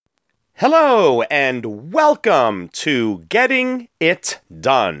Hello and welcome to Getting It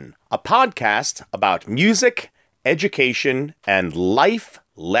Done, a podcast about music, education, and life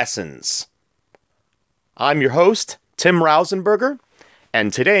lessons. I'm your host, Tim Rausenberger,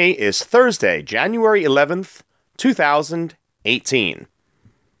 and today is Thursday, January 11th, 2018.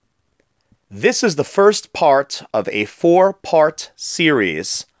 This is the first part of a four-part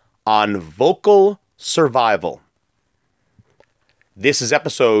series on vocal survival. This is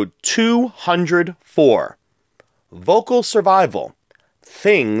episode 204, Vocal Survival,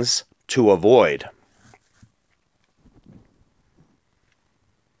 Things to Avoid.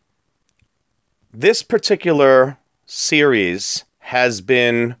 This particular series has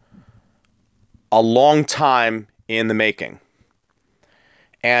been a long time in the making,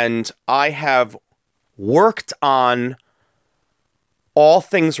 and I have worked on all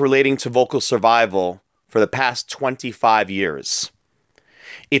things relating to vocal survival for the past 25 years.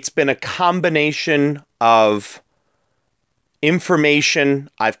 It's been a combination of information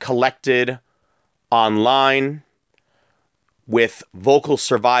I've collected online with vocal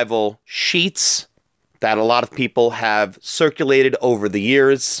survival sheets that a lot of people have circulated over the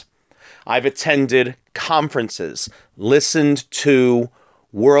years. I've attended conferences, listened to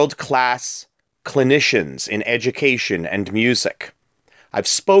world-class clinicians in education and music. I've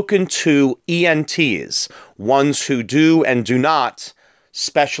spoken to ENTs, ones who do and do not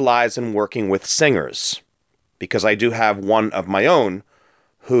specialize in working with singers, because I do have one of my own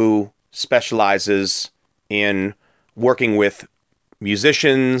who specializes in working with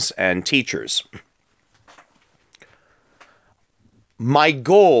musicians and teachers. My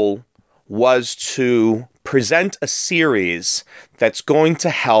goal was to present a series that's going to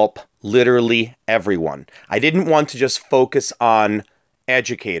help literally everyone. I didn't want to just focus on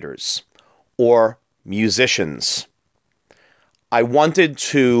educators or musicians. I wanted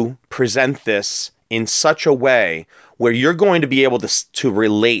to present this in such a way where you're going to be able to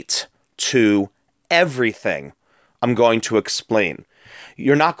relate to everything I'm going to explain.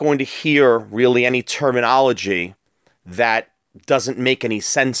 You're not going to hear really any terminology that doesn't make any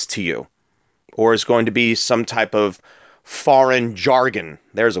sense to you, or is going to be some type of foreign jargon.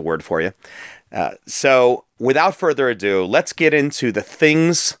 There's a word for you. So without further ado, let's get into the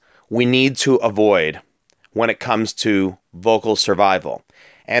things we need to avoid when it comes to vocal survival.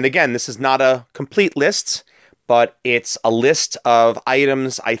 And again, this is not a complete list, but it's a list of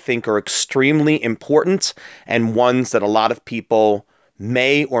items I think are extremely important and ones that a lot of people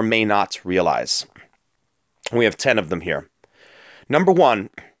may or may not realize. We have 10 of them here. Number 1,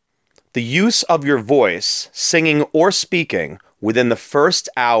 the use of your voice, singing or speaking, within the first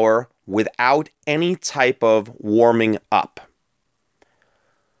hour without any type of warming up.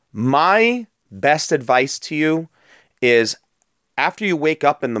 My best advice to you is after you wake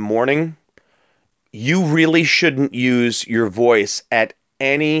up in the morning, you really shouldn't use your voice at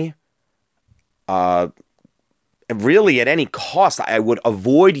any cost. I would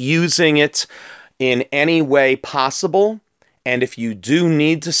avoid using it in any way possible. And if you do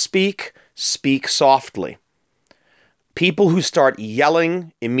need to speak, speak softly. People who start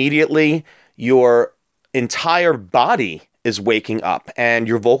yelling immediately, your entire body is waking up, and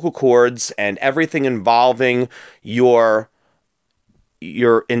your vocal cords and everything involving your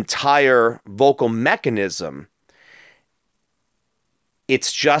entire vocal mechanism,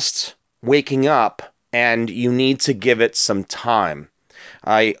 it's just waking up, and you need to give it some time.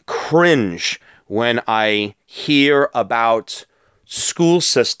 I cringe when I hear about school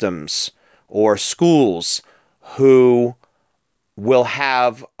systems or schools who will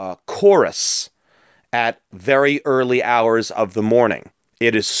have a chorus at very early hours of the morning.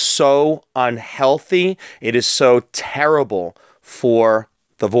 It is so unhealthy. It is so terrible for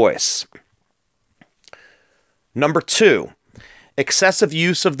the voice. Number 2, excessive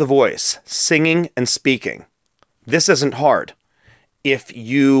use of the voice, singing and speaking. This isn't hard. If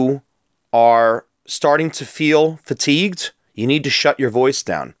you are starting to feel fatigued, you need to shut your voice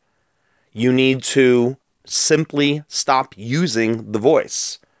down. You need to simply stop using the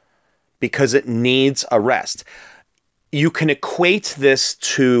voice because it needs a rest. You can equate this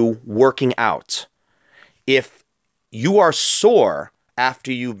to working out. If you are sore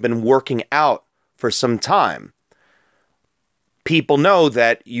after you've been working out for some time, people know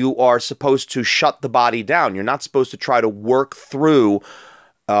that you are supposed to shut the body down. You're not supposed to try to work through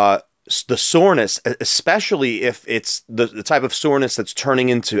the soreness, especially if it's the type of soreness that's turning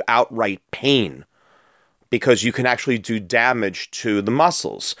into outright pain, because you can actually do damage to the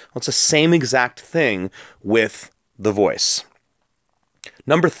muscles. Well, it's the same exact thing with the voice.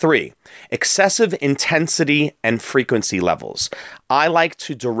 Number 3, excessive intensity and frequency levels. I like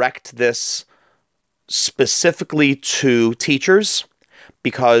to direct this specifically to teachers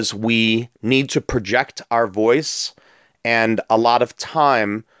because we need to project our voice, and a lot of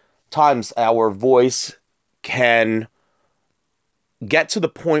times our voice can get to the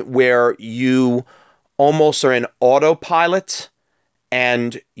point where you almost are in autopilot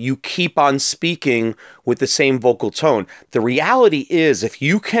and you keep on speaking with the same vocal tone. The reality is, if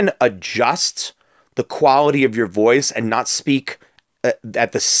you can adjust the quality of your voice and not speak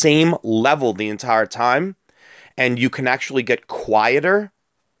at the same level the entire time, and you can actually get quieter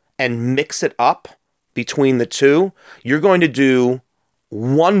and mix it up between the two, you're going to do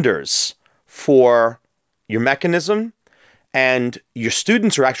wonders for your mechanism, and your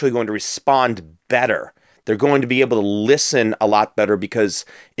students are actually going to respond better. They're going to be able to listen a lot better because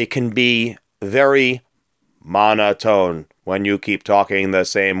it can be very monotone when you keep talking the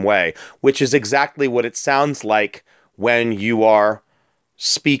same way, which is exactly what it sounds like when you are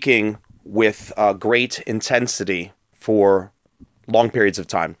speaking with great intensity for long periods of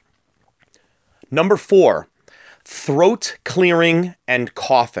time. Number 4, throat clearing and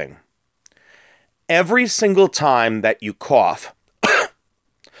coughing. Every single time that you cough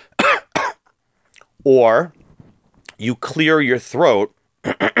or you clear your throat,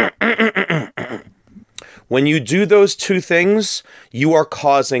 when you do those two things, you are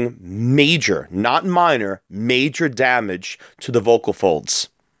causing major, not minor, major damage to the vocal folds.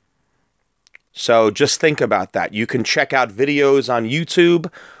 So just think about that. You can check out videos on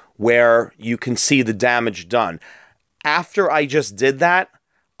YouTube where you can see the damage done. After I just did that,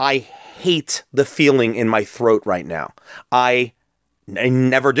 I hate the feeling in my throat right now. I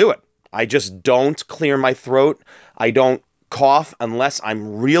never do it. I just don't clear my throat. I don't cough unless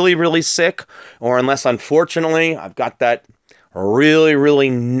I'm really, really sick, or unless, unfortunately, I've got that really, really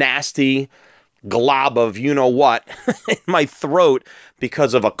nasty glob of you-know-what in my throat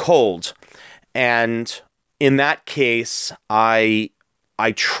because of a cold. And in that case, I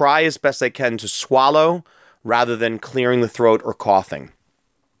try as best I can to swallow rather than clearing the throat or coughing.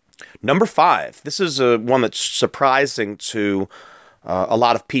 Number 5, this is one that's surprising to a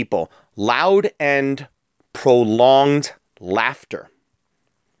lot of people. Loud and prolonged laughter.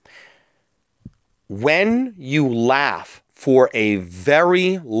 When you laugh for a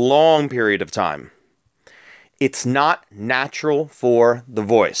very long period of time, it's not natural for the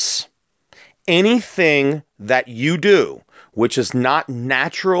voice. Anything that you do which is not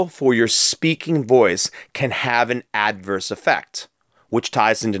natural for your speaking voice can have an adverse effect, which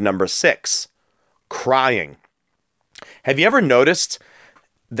ties into number 6, crying. Have you ever noticed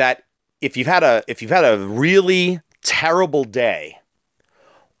that if you've had a really terrible day,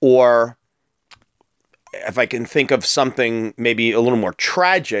 or if I can think of something maybe a little more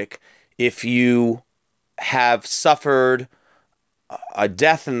tragic, if you have suffered a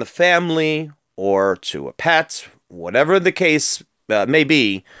death in the family or to a pet, whatever the case may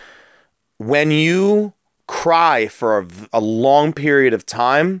be, when you cry for a long period of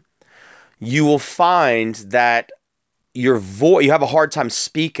time, you will find that your voice, you have a hard time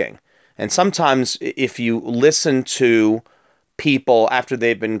speaking. And sometimes if you listen to people after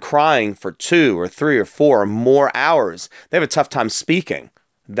they've been crying for 2 or 3 or 4 or more hours, they have a tough time speaking.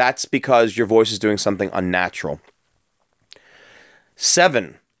 That's because your voice is doing something unnatural.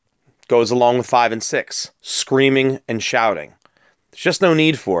 7 goes along with 5 and 6, screaming and shouting. There's just no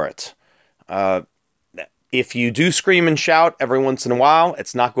need for it. If you do scream and shout every once in a while,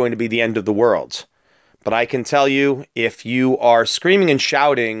 it's not going to be the end of the world. But I can tell you, if you are screaming and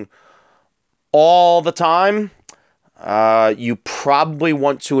shouting all the time, you probably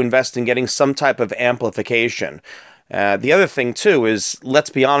want to invest in getting some type of amplification. The other thing, too, is, let's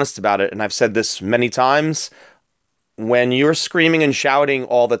be honest about it, and I've said this many times, when you're screaming and shouting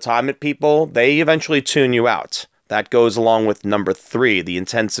all the time at people, they eventually tune you out. That goes along with number 3, the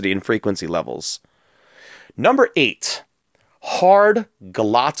intensity and frequency levels. Number 8, hard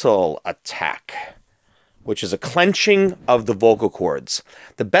glottal attack, which is a clenching of the vocal cords.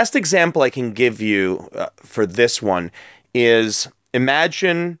 The best example I can give you for this one is,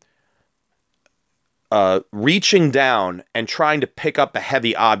 imagine reaching down and trying to pick up a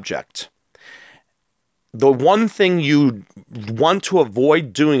heavy object. The one thing you want to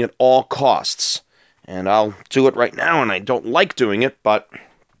avoid doing at all costs, and I'll do it right now, and I don't like doing it, but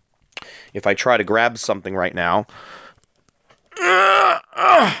if I try to grab something right now,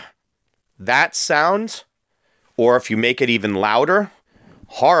 that sound, or if you make it even louder,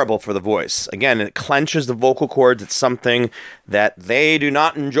 horrible for the voice. Again, it clenches the vocal cords. It's something that they do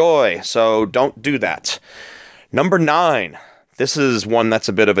not enjoy, so don't do that. Number 9. This is one that's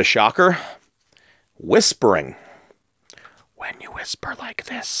a bit of a shocker. Whispering. When you whisper like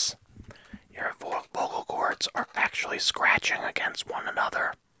this, your vocal cords are actually scratching against one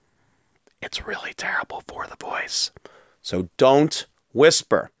another. It's really terrible for the voice. So don't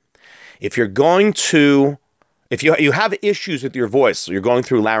whisper. If you have issues with your voice, so you're going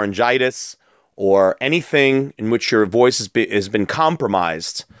through laryngitis or anything in which your voice has been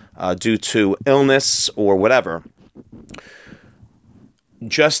compromised due to illness or whatever,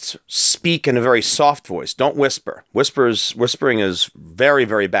 just speak in a very soft voice. Don't whisper. Whispering is very,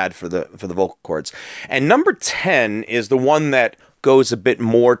 very bad for the vocal cords. And number 10 is the one that goes a bit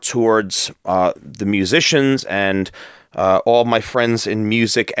more towards the musicians and all my friends in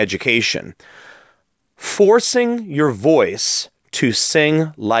music education. Forcing your voice to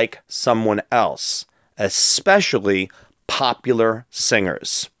sing like someone else, especially popular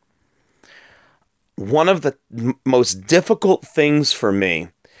singers. One of the most difficult things for me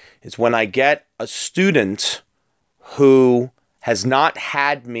is when I get a student who has not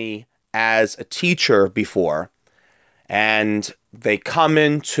had me as a teacher before, and they come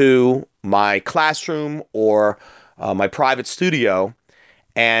into my classroom or my private studio,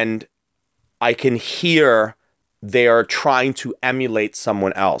 and I can hear they are trying to emulate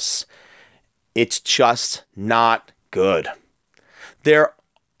someone else. It's just not good. There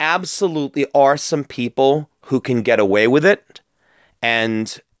absolutely are some people who can get away with it,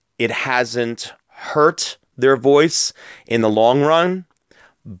 and it hasn't hurt their voice in the long run,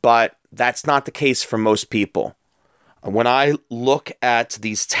 but that's not the case for most people. When I look at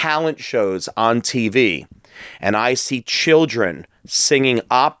these talent shows on TV and I see children singing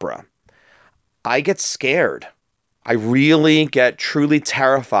opera, I get scared. I really get truly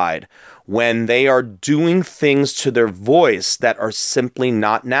terrified when they are doing things to their voice that are simply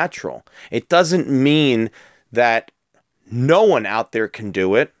not natural. It doesn't mean that no one out there can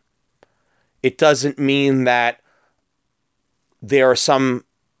do it. It doesn't mean that there are some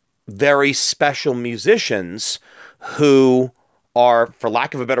very special musicians who are, for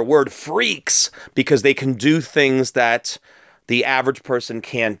lack of a better word, freaks because they can do things that the average person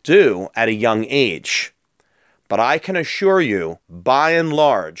can't do at a young age. But I can assure you, by and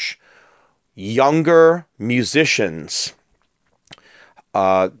large, younger musicians,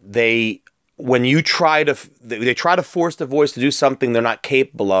 they try to force the voice to do something they're not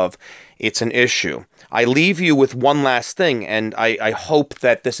capable of, it's an issue. I leave you with one last thing, and I hope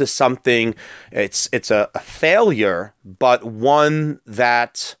that this is something, it's a failure, but one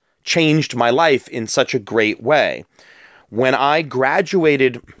that changed my life in such a great way. When I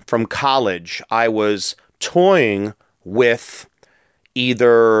graduated from college, I was toying with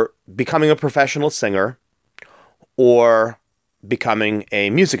either becoming a professional singer or becoming a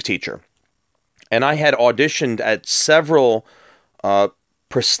music teacher. And I had auditioned at several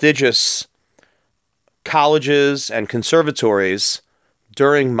prestigious colleges and conservatories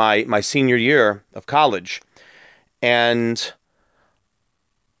during my senior year of college. And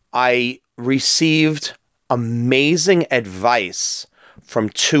I received amazing advice from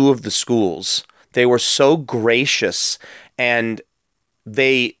two of the schools. They were so gracious, and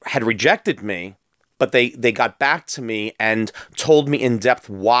they had rejected me, but they got back to me and told me in depth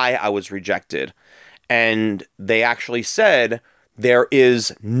why I was rejected. And they actually said, there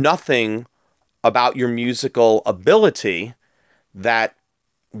is nothing about your musical ability that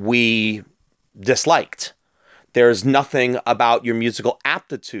we disliked. There's nothing about your musical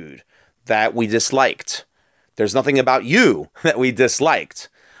aptitude that we disliked. There's nothing about you that we disliked.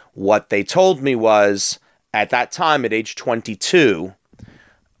 What they told me was, at that time, at age 22,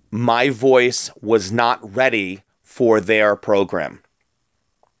 my voice was not ready for their program.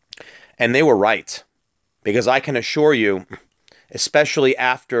 And they were right. Because I can assure you, especially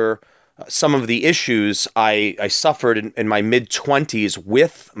after some of the issues I suffered in my mid-20s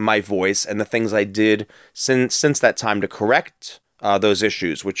with my voice and the things I did since that time to correct those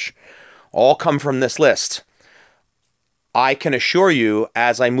issues, which all come from this list. I can assure you,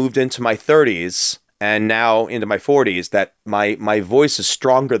 as I moved into my 30s and now into my 40s, that my voice is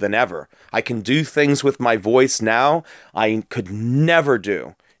stronger than ever. I can do things with my voice now I could never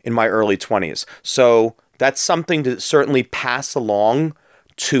do in my early 20s. So that's something to certainly pass along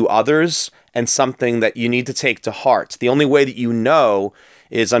to others and something that you need to take to heart. The only way that you know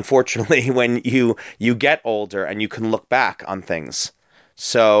is, unfortunately, when you get older and you can look back on things.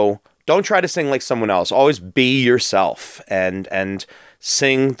 So don't try to sing like someone else. Always be yourself and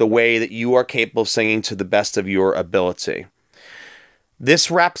sing the way that you are capable of singing to the best of your ability.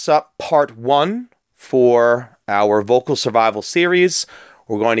 This wraps up part 1 for our vocal survival series.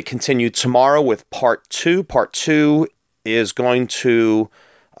 We're going to continue tomorrow with part 2. Part 2 is going to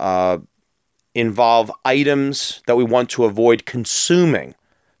involve items that we want to avoid consuming,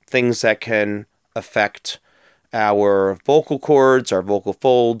 things that can affect our vocal cords, our vocal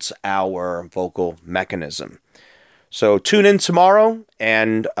folds, our vocal mechanism. So tune in tomorrow,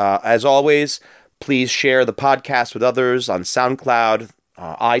 and as always, please share the podcast with others on SoundCloud,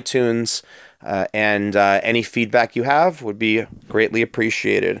 iTunes, and any feedback you have would be greatly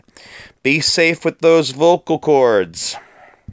appreciated. Be safe with those vocal cords.